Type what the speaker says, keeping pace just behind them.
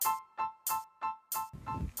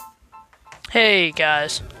Hey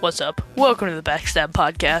guys, what's up? Welcome to the Backstabbed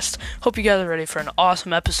podcast. Hope you guys are ready for an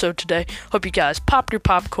awesome episode today. Hope you guys pop your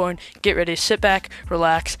popcorn, get ready to sit back,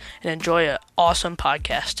 relax, and enjoy an awesome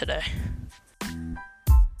podcast today.